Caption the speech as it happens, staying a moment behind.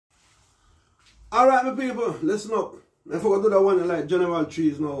Alright, my people, listen up. I forgot to do that one like General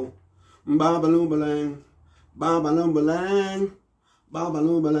Trees now. Ba-ba-loom-ba-lang, ba-ba-loom-ba-lang,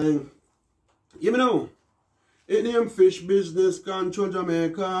 ba-ba-loom-ba-lang. You know, it name Fish Business Control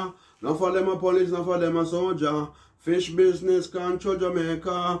Jamaica. Not for them a police, not for them a soldier. Fish Business Control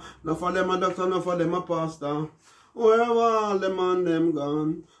Jamaica. Not for them a doctor, not for them a pastor. Wherever all the man them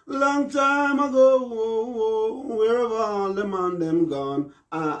gone, long time ago, wherever all the man them gone,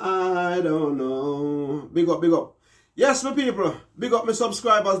 I don't know. Big up, big up. Yes, my people, big up my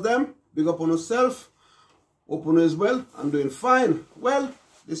subscribers them, big up on yourself, open as well, I'm doing fine. Well,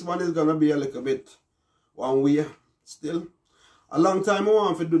 this one is gonna be a little bit one way still. A long time I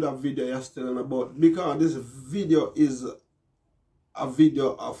want to do that video yesterday about, because this video is a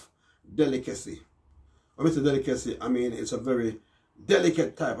video of delicacy. When I say delicacy, I mean it's a very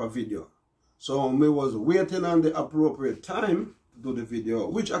delicate type of video. So I was waiting on the appropriate time to do the video,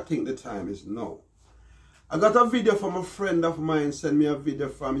 which I think the time is now. I got a video from a friend of mine, sent me a video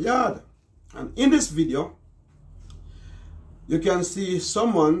from Yard. And in this video, you can see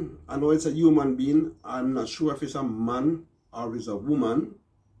someone, I know it's a human being, I'm not sure if it's a man or it's a woman.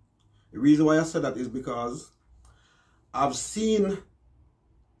 The reason why I said that is because I've seen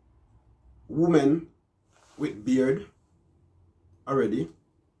women with beard already.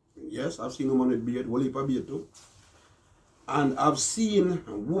 Yes, I've seen women with beard, whole heap of beard too. And I've seen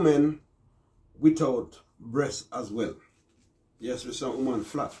women without breasts as well. Yes, we saw a woman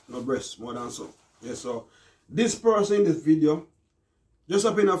flat, no breasts, more than so. Yes, so this person in this video, just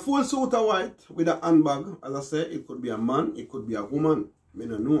up in a full suit of white with a handbag. As I say, it could be a man, it could be a woman. I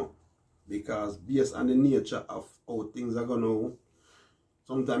don't know. Because based on the nature of how things are going to,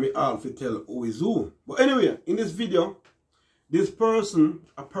 sometimes it's hard to tell who is who. But anyway, in this video, this person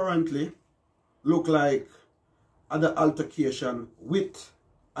apparently look like had an altercation with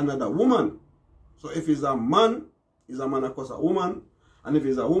another woman. So if it's a man across a woman. And if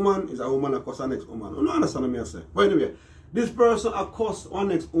it's a woman across the next woman. You don't understand what I say. But anyway, this person across one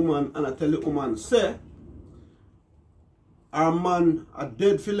next woman, and I tell the woman, say, our man a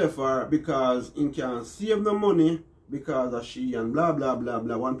dead for left her because he can't save no money because of she and blah blah blah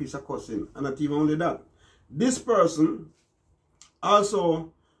blah, one piece of cussing. And not even only that. This person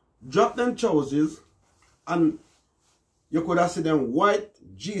also dropped them trousers, and you could have seen them white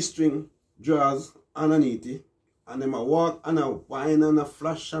G-string drawers underneath it. And them a walk and a whine and a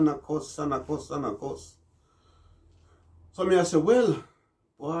flash and a cuss and a cuss and a cuss. So me I say, well,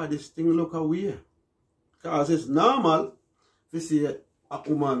 boy, this thing look weird. Because it's normal to see a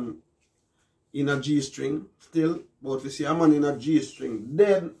woman in a G-string still, but if you see a man in a G-string,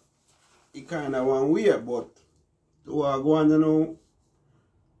 then it kind of one weird, but to go on, you know,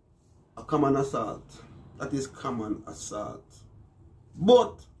 a common assault. That is common assault.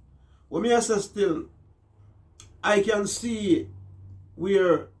 But when me I say still, I can see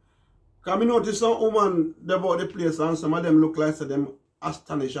where, because I notice some woman about the place and some of them look like so them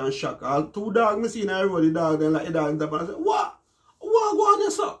astonished and shocked. All two dogs, I see now everybody dog, then like a dog and I say, what? What go on there,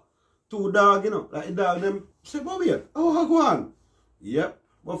 sir? Two dogs, you know, like a dog, them say, but wait, what go on? Yep.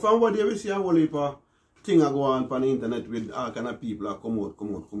 But from what we see a whole heap of thing go on the internet with all kind of people come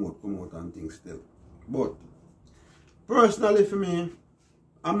out and things still. But personally for me,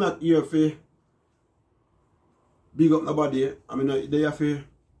 I'm not here for big up nobody. I mean, they have to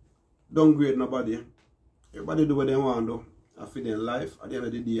downgrade nobody. Everybody do what they want to do. I feel in life at the end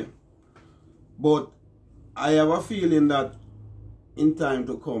of the day. But I have a feeling that in time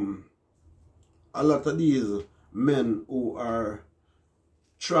to come, a lot of these men who are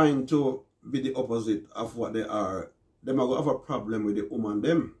trying to be the opposite of what they are, they might have a problem with the woman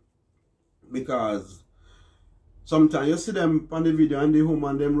them. Because sometimes you see them on the video and the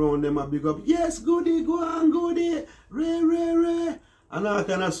woman them round them a big up, yes, goody, go on, goody, re, and all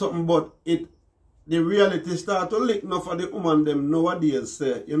kind of something, but the reality start to lick enough for the woman them nowadays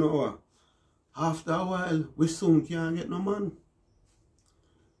say, you know what, after a while, we soon can't get no man.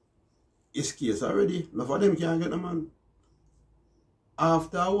 It's case already, enough of them can't get no man.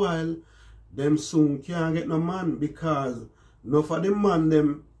 After a while, them soon can't get no man because enough of the man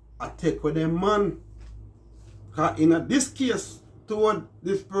them attack with them man. In this case, toward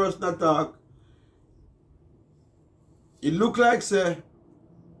this person attack, it look like say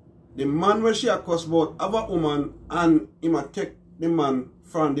the man where she accused about have a woman and him take the man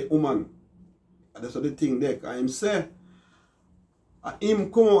from the woman. And that's what the thing there. Because him say,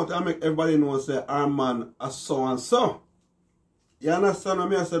 him come out and make everybody know say our man is so and so. You understand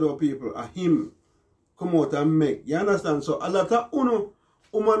what I say to people? Him come out and make. You understand? So a lot of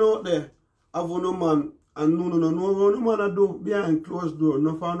woman out there have no man. And no man do behind closed door.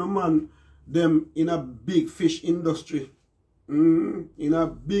 No for no man them in a big fish industry. In a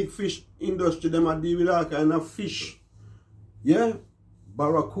big fish industry, them a deal with all kind of fish. Yeah?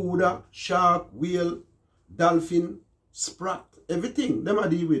 Barracuda, shark, whale, dolphin, sprat, everything. Them a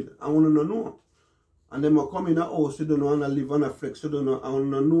deal with. I want to know. And them a come in a house, you don't know, and a live on a flex, you don't know. I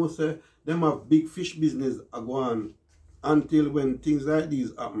want to know, say, them have big fish business a go on until when things like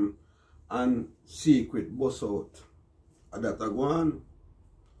these happen and secret bust out. And that a go on.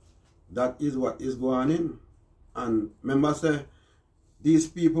 That is what is going in. And remember, say, these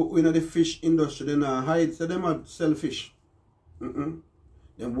people who in the fish industry, they not hide, say them are selfish.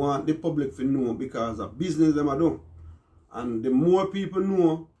 They want the public to know because of business them are doing. And the more people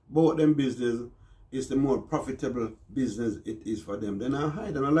know about them business, it's the more profitable business it is for them. They not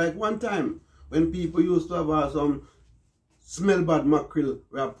hide. And like one time, when people used to have some smell bad mackerel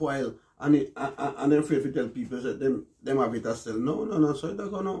with oil, and they're afraid to tell people that them have it as sell. No, so it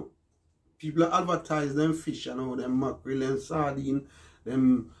doesn't know. People advertise them fish, you know, them mackerel and sardine,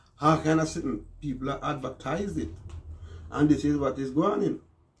 them all kind of thing. People advertise it. And this is what is going on.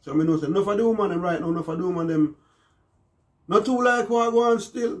 So I know say, enough of the woman them right now, enough of the woman them not too like what go on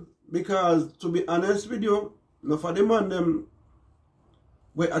still. Because to be honest with you, enough of the man them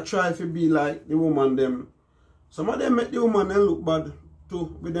where I try to be like the woman them. Some of them make the woman them look bad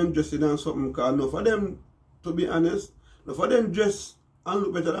too with them dressing and something, because enough of them, to be honest, enough of them dress and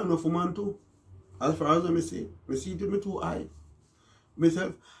look better than enough woman too. As far as I see it with me two eyes.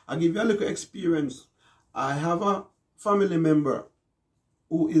 Myself, I give you a little experience. I have a family member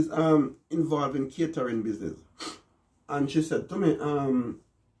who is involved in catering business. And she said to me,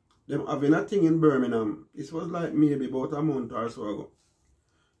 them having a thing in Birmingham. This was like maybe about a month or so ago.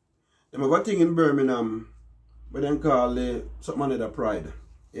 Them have a thing in Birmingham, but then call something another Pride.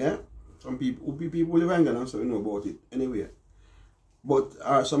 Yeah? Some people live in England, so you know about it anyway. But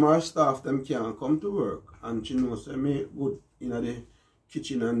some of our staff them can't come to work, and she knows they make good in the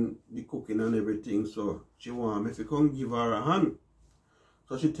kitchen and the cooking and everything, so she want me to come give her a hand.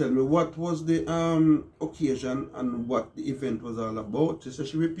 So she tell me what was the occasion and what the event was all about. She said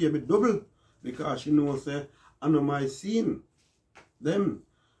she will pay me double because she knows I know my scene. Them,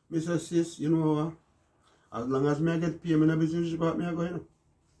 Mrs. Sis, you know, as long as me I get paid, me no business about me I go, you know.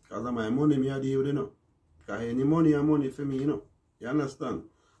 Because of my money me I deal with, you know. Because any money is money for me, you know. You understand?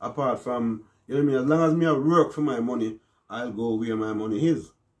 Apart from, you know what I mean, as long as me I work for my money, I'll go where my money is.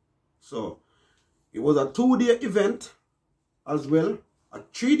 So, it was a 2-day event as well. A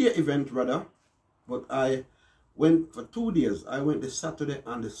 3-day event rather. But I went for 2 days. I went the Saturday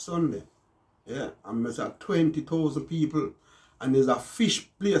and the Sunday. Yeah, and there's 20,000 people. And there's a fish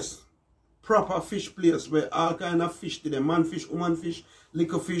place. Proper fish place where all kind of fish today. Man fish, woman fish,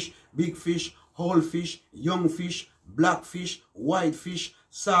 little fish, big fish, whole fish, young fish, black fish, white fish,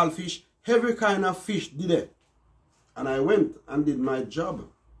 salt fish, every kind of fish did it. And I went and did my job.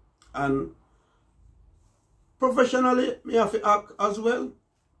 And professionally, me have to act as well.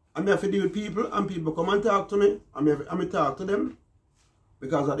 And me have to deal with people, and people come and talk to me, and me talk to them.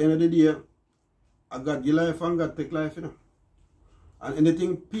 Because at the end of the day, I got your life and God take life, you know. And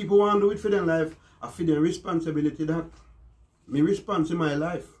anything people want to do it for their life, I feel their responsibility that. Me response in my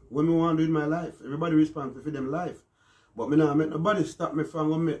life. What me want to do in my life. Everybody responsible for them life. But me not make nobody stop me from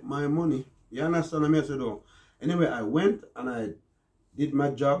going to make my money. You understand what I say though? Anyway, I went and I did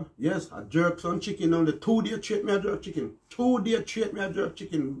my job. Yes, I jerked some chicken on the 2-day straight me I jerk chicken. 2-day straight me I jerk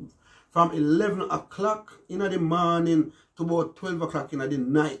chicken. From 11 o'clock in the morning to about 12 o'clock in the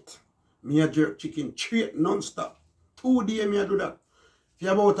night. Me I jerk chicken straight non-stop. 2 days me I do that. For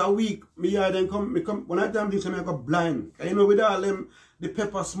about a week, me I then come, when I time this, I go blind. You know, with all them, the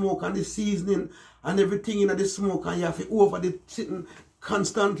pepper smoke and the seasoning and everything in the smoke, and you have to over the sitting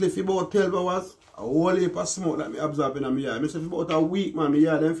constantly for about 12 hours. A whole heap of smoke that me absorb in my eye. I say for about a week, man, me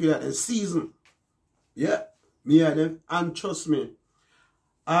eye then feel like a season. Yeah, me eye then, and trust me,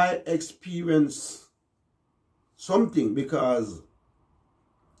 I experience something because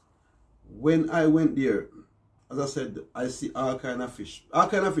when I went there, as I said, I see all kind of fish. All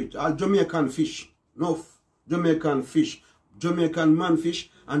kind of fish. All Jamaican fish. No, Jamaican fish. Jamaican man fish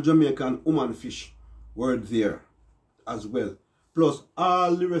and Jamaican woman fish were there as well. Plus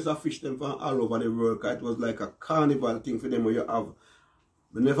all the rest of fish them from all over the world. It was like a carnival thing for them where you have.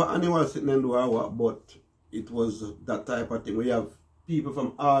 But never anyone sitting and do our, but it was that type of thing where you have people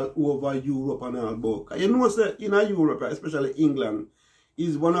from all over Europe and all about. You know, sir, in Europe, especially England,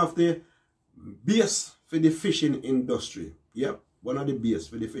 is one of the base for the fishing industry. Yep, one of the base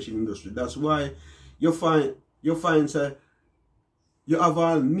for the fishing industry. That's why you find sir, you have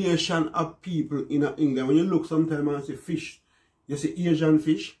a nation of people in England. When you look sometimes and see fish, you see Asian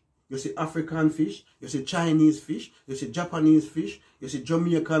fish, you see African fish, you see Chinese fish, you see Japanese fish, you see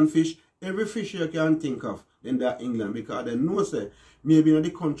Jamaican fish, every fish you can think of, then they're England, because they know say maybe in the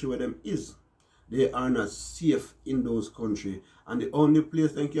country where them is, they are not safe in those countries. And the only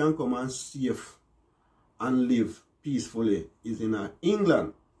place they can come and safe and live peacefully is in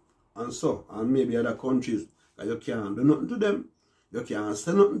England. And maybe other countries that you can't do nothing to them, you can't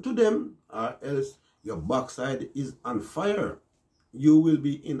say nothing to them, or else your backside is on fire. You will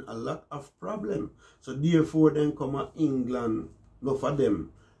be in a lot of problem. So therefore then come to England, not for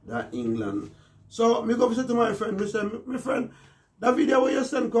them, that England. So me go say to my friend, me say, my friend, that video where you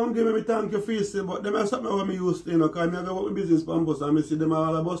send come give me thank you for you, but them are something what me used to, you know, because I go work my business campus and I see them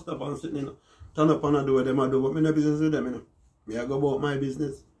all a bus stop and sitting, you know, turn up and do what them do, but me no business with them, you know. Me I go about my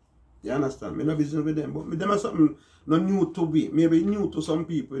business. You understand? Me no business with them, but them are something not new to me. Maybe new to some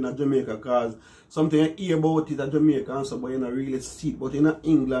people in Jamaica, because something I hear about it at Jamaica and so, but you not really see it. But in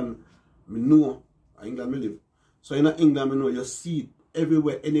England, me know, in England me live. So in England, me know you see it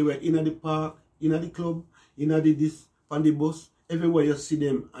everywhere, anywhere, in the park, in the club, in the this, on the bus, everywhere you see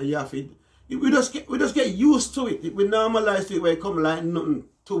them and you have it. We just get used to it. We normalize it where it come like nothing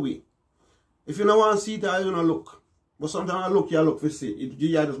to it. If you don't want to see it, you don't look. But sometimes you look for see it. You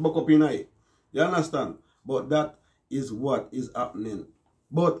just buck up in it. You understand? But that is what is happening.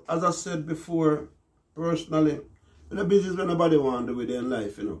 But as I said before, personally, in the business when nobody want to do with their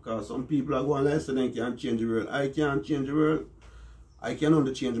life, you know, because some people are going like say they can't change the world. I can't change the world. I can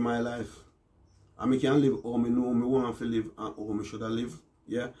only change my life. And I can live how I know I want to live and how I should live.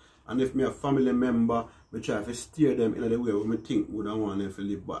 Yeah. And if me a family member, I try to steer them in the way where I think would I want them to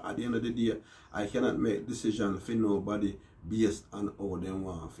live. But at the end of the day, I cannot make decisions for nobody based on how they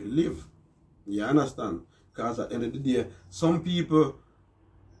want to live. You understand? Because at the end of the day, some people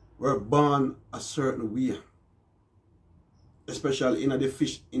were born a certain way. Especially in the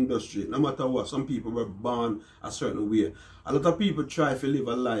fish industry. No matter what, some people were born a certain way. A lot of people try to live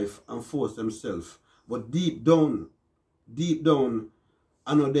a life and force themselves. But deep down,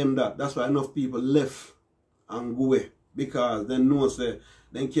 I know them that. That's why enough people left and go away. Because they know say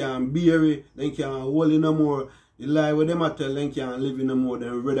they can't bear it, they can't hold it no more. The lie with them I tell they can't live in no more,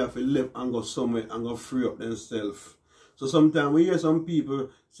 then rather if they left and go somewhere and go free up themselves. So sometimes we hear some people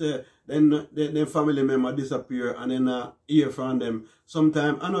say then their family member disappear and then hear from them.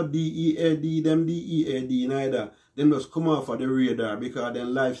 Sometimes I know DEAD, them DEAD neither. Them just come off of the radar because their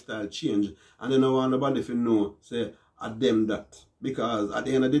lifestyle change and they don't want nobody to know say at them that. Because at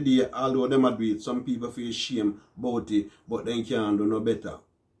the end of the day, although them do it, some people feel shame about it, but they can't do no better.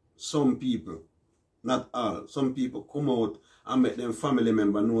 Some people, not all, some people come out and make them family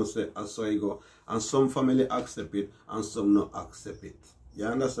member know say as so I go. And some family accept it and some not accept it. You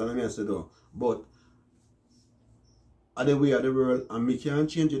understand what I say though? But at the way of the world and me can't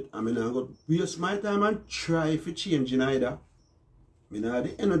change it, and I not go waste my time and try for changing either. I don't have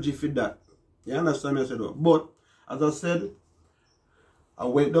the energy for that. You understand what I say though? But as I said, I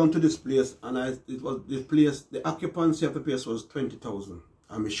went down to this place and it was this place, the occupancy of the place was 20,000.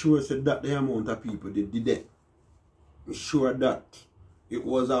 I'm sure said that the amount of people did that. I'm sure that it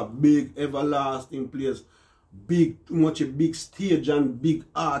was a big everlasting place, big, too much a big stage and big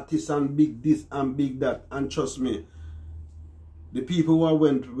artists and big this and big that. And trust me, the people who I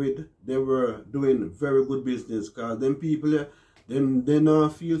went with, they were doing very good business because them people they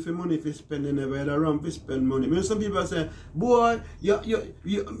not feel for money for spending, they never had around for spend money. Maybe some people say, boy, you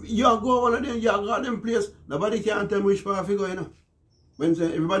go one of them, you got them place. Nobody can tell me which part to go, you know. When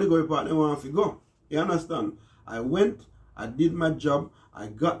say everybody go part they want to go. You understand? I went, I did my job, I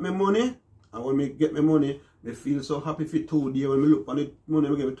got my money, and when I get my money, I feel so happy for 2 days. When I look on the money,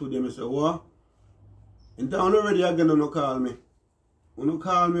 I give me 2 days, I say, what? In town already again, you don't call me. You don't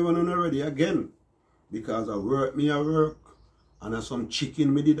call me when you're ready again. Because I work. And there's some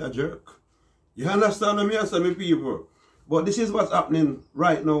chicken me did a jerk. You understand what I say, me people? But this is what's happening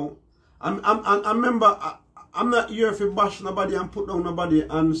right now. I remember, I'm not here to bash nobody and put down nobody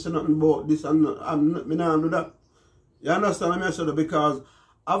and say nothing about this and me not do that. You understand what I say? Because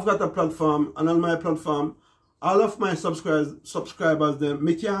I've got a platform and on my platform, all of my subscribers them,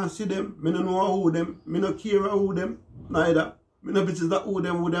 me can't see them, me don't know who them, me no care who them, neither. Me no bitches that who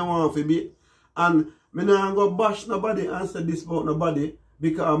them want to be. And me not go bash nobody and say this about nobody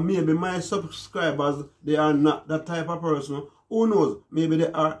because maybe my subscribers, they are not that type of person. Who knows? Maybe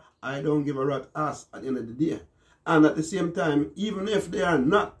they are. I don't give a rat ass at the end of the day. And at the same time, even if they are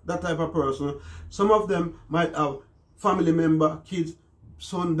not that type of person, some of them might have family member, kids,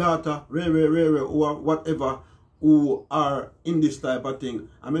 son, daughter, or whatever, who are in this type of thing.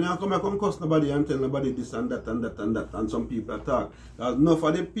 I mean, I come cuss nobody and tell nobody this and that and that and that, and some people talk. There's enough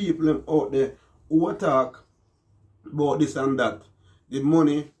of the people out there who talk about this and that. The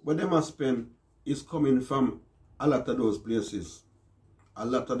money what they must spend is coming from a lot of those places. A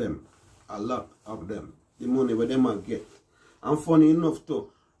lot of them. A lot of them. The money where they must get. And funny enough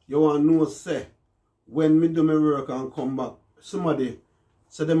too, you want to know, say, when me do my work and come back, somebody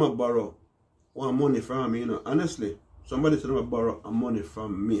say them a borrow want money from me, you know. Honestly, somebody said them a borrow money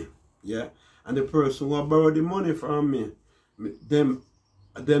from me. Yeah? And the person who borrow the money from me, them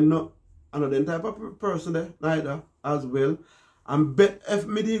not another type of person there, neither as well. And bet if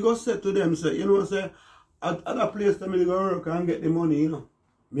me go say to them, say, you know, say, at that place that me go work and get the money, you know.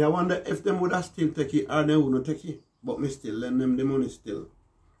 Me I wonder if them would have still take it or they would not take it. But me still lend them the money still.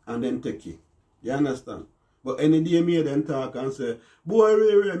 And then take it. You understand? But any day me then talk and say, boy,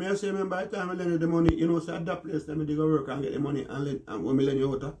 Ray, me I say, man, by the time I lend you the money, you know, say at that place that me go work and get the money and when me lend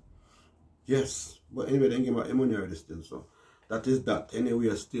you out. Yes. But anyway, then give me the money already still. So that is that.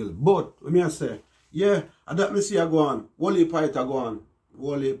 Anyway, still. But when me I say, yeah, and that me see I go on. Wally Pite go on.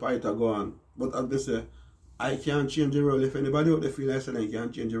 Wally Pite go on. But as they say, I can't change the world. If anybody out there feel like saying I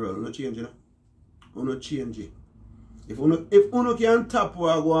can't change the world, you not change it. You not change it. If you can tap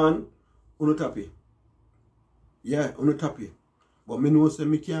what I go on, you not tap it. Yeah, you not tap it. But me know say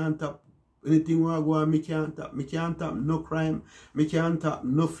me can't tap anything where I go on, me can't tap. Me can't tap no crime. Me can't tap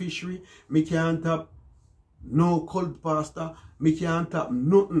no fishery. Me can't tap no cult pastor. Me can't tap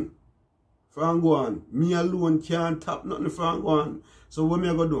nothing. From go on. Me alone can't tap nothing from go on. So what me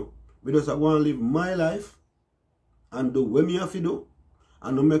I go do? Me just go and live my life and do what me have to do.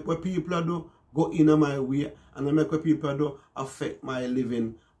 And to make what people do go in my way. And to make what people do affect my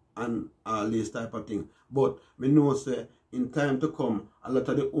living and all this type of thing. But me know say in time to come, a lot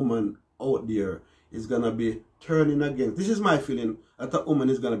of the women out there is gonna be turning against. This is my feeling. A lot of women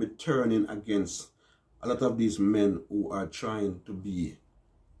is gonna be turning against a lot of these men who are trying to be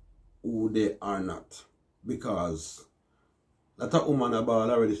who they are not. Because a lot of women about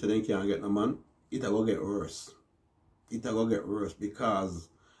already said they can't get no man. It will get worse. It will get worse because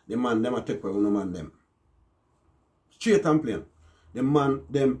the man them a take away no man them. Straight and plain. The man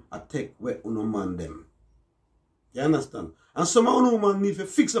them a take away no man them. You understand? And some of you man need to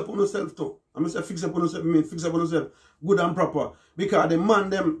fix up on yourself too. I mean say fix up on yourself, mean fix up on yourself good and proper. Because the man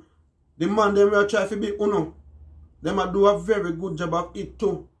them will try to be uno. Them a do a very good job of it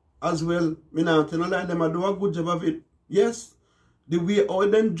too. As well. Me not tell no lie, them a do a good job of it. Yes. The way how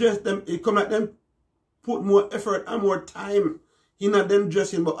them dress them, it come like them put more effort and more time in them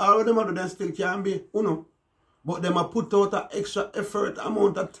dressing. But all of them other them still can be uno. But them a put out an extra effort,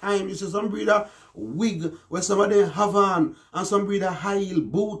 amount of time. You see some breeder wig where somebody have on, and some breeder high heel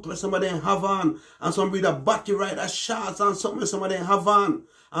boot where somebody have on, and some breeder body rider shorts and something where somebody have on,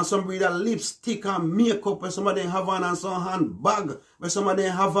 and some breeder lipstick and makeup where somebody have on, and some handbag where somebody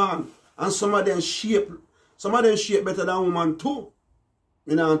have on, and some of them shape better than woman too.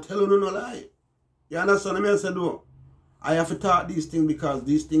 You know, I'm telling you no lie. You understand me? I said, oh, I have to talk these things because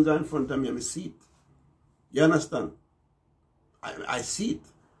these things are in front of me and I see it. You understand? I see it.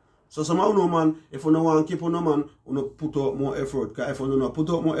 So somehow no man, if you don't want to keep on no man, you don't put out more effort. Because if you don't put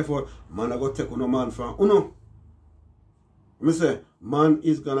out more effort, man I go take on a man from uno. I say, man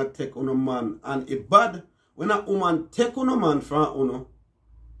is gonna take on a man. And it's bad when a woman take on a man from uno.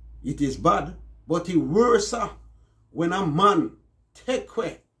 It is bad. But it's worse when a man take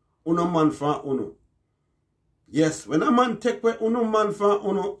away on a man from uno. Yes, when a man take away on a man from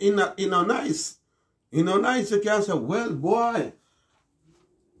uno in a nice. You know, nice, you can say, well, boy,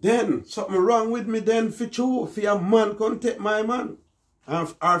 then something wrong with me then for you, for a man can take my man. Or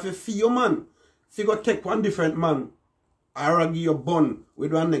for your man, if you go take one different man, or give you a bun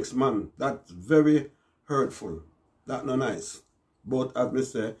with one next man. That's very hurtful. That's not nice. But as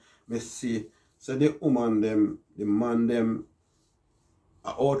me say, so the woman them, the man them,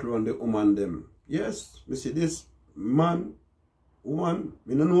 outrun the woman them. Yes, me see this man, woman,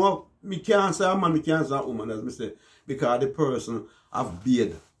 me don't know. Me can't say a man, me can't say a woman, as me say, because the person have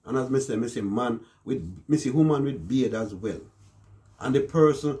beard. And as me say man with, me see woman with beard as well. And the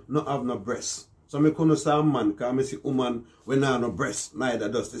person not have no breast. So me couldn't say a man, because me see woman when have no breast, neither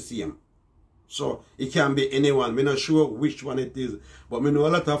does the same. So it can be anyone. Me not sure which one it is. But me know a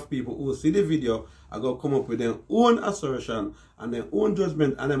lot of people who see the video are going to come up with their own assertion and their own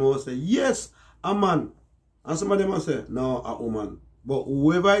judgment. And them will say, yes, a man. And somebody must say, no, a woman. But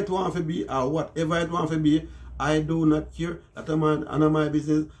whoever it want to be or whatever it want to be, I do not care. That's a man and my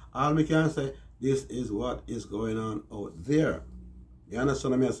business. All me can say, this is what is going on out there. You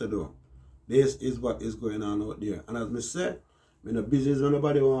understand what I say though? This is what is going on out there. And as me say, me no business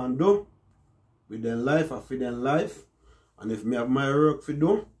nobody want to do. With them life, I feed them life. And if me have my work to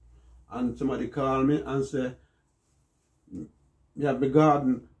do, and somebody call me and say, me have my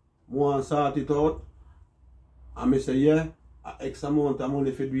garden, want to sort it out, and me say, yeah, X amount of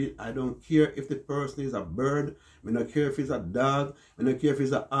money for do it. I don't care if the person is a bird, me don't care if it's a dog, me don't care if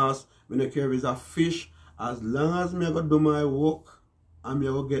it's a ass, me don't care if it's a fish. As long as me go do my work and me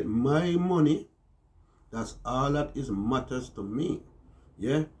go get my money, that's all that is matters to me.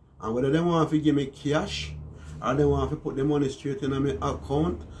 Yeah? And whether they want to give me cash or they want to put the money straight in my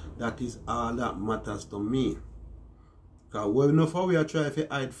account, that is all that matters to me. Because we know how we are trying to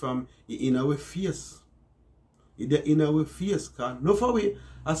hide from it in our face. It's in our face. Because no for we,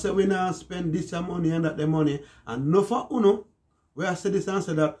 I say we now spend this money and that the money. And no for uno, we I say this and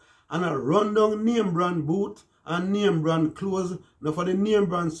say that, and I run down name brand boot and name brand clothes. No for the name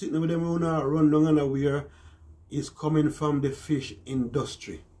brand sitting with them on a run down and wear is coming from the fish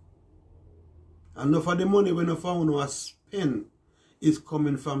industry. And no for the money we no for uno spend is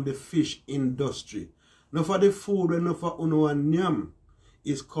coming from the fish industry. No for the food we no for uno and yam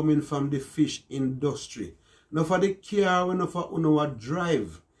is coming from the fish industry. No for the car we no for uno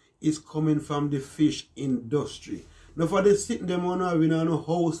drive is coming from the fish industry. No for the sitting them on no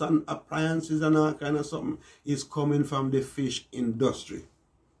house and appliances and all kind of something is coming from the fish industry.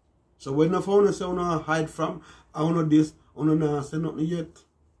 So when no for uno say uno hide from, I uno this, uno not say nothing yet.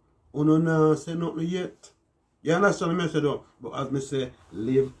 Uno not say nothing yet. You understand what I say though? But as me say,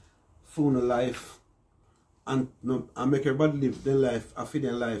 live full life and make everybody live their life, I feed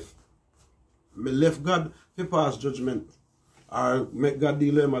their life. Me left God to pass judgment. Or make God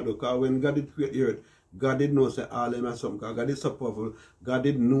deal with them. Because when God did create the earth, God did know say all them are something. Because God is so powerful. God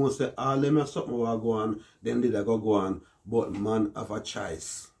did know say all them are something will go on. Then did I go on. But man have a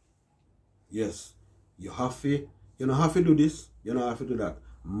choice. Yes. You have to, you don't have to do this. You don't have to do that.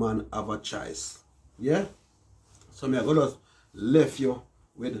 Man have a choice. Yeah? So me I go just left you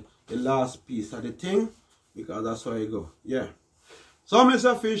with the last piece of the thing. Because that's how you go. Yeah. So me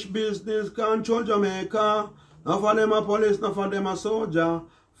say fish business control Jamaica. None of them a police, none of them a soldier.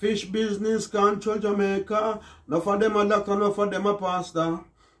 Fish business control Jamaica. None of them a doctor, none of them a pastor.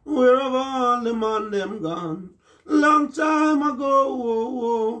 Wherever all the man them gone. Long time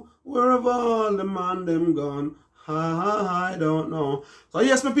ago, wherever all the man them gone. I don't know. So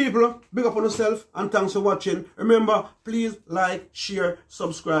yes, my people, big up on yourself and thanks for watching. Remember, please like, share,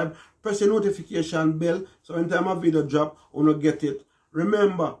 subscribe, press the notification bell so anytime a video drop, you will get it.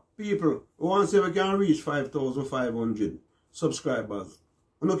 Remember, people, we want to see if we can reach 5,500 subscribers.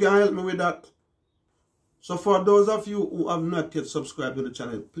 You can help me with that. So for those of you who have not yet subscribed to the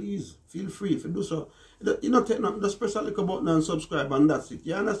channel, please feel free to do so. You know, take nothing, just press a little button and subscribe and that's it.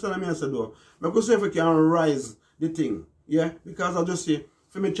 You understand what I say though? Because if we can rise the thing, yeah, because I just say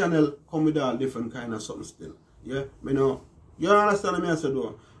for my channel come with all different kind of something still. Yeah, you know, you understand what I say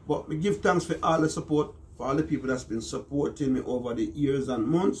though? But we give thanks for all the support, for all the people that's been supporting me over the years and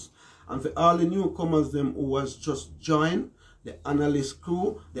months, and for all the newcomers them who has just joined, the analyst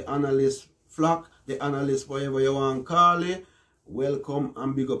crew, the analyst flock, the analyst whatever you want to call it. Welcome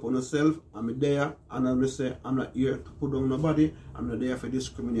and big up on yourself. I'm there, and as I say, I'm not here to put down nobody. I'm not there for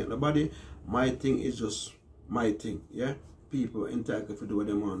discriminate nobody. My thing is just my thing, yeah? People entitled to do what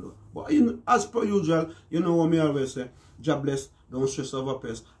they want to do. But as per usual, you know what me always say, job bless, don't stress over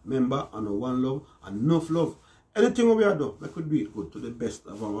pest, remember, and one love, and enough love. Anything we are doing, we could do it good to the best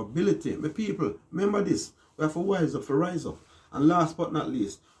of our ability. My people, remember this, we have to wise up, to rise up. And last but not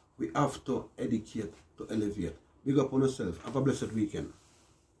least, we have to educate, to elevate. Big up on yourself. Have a blessed weekend.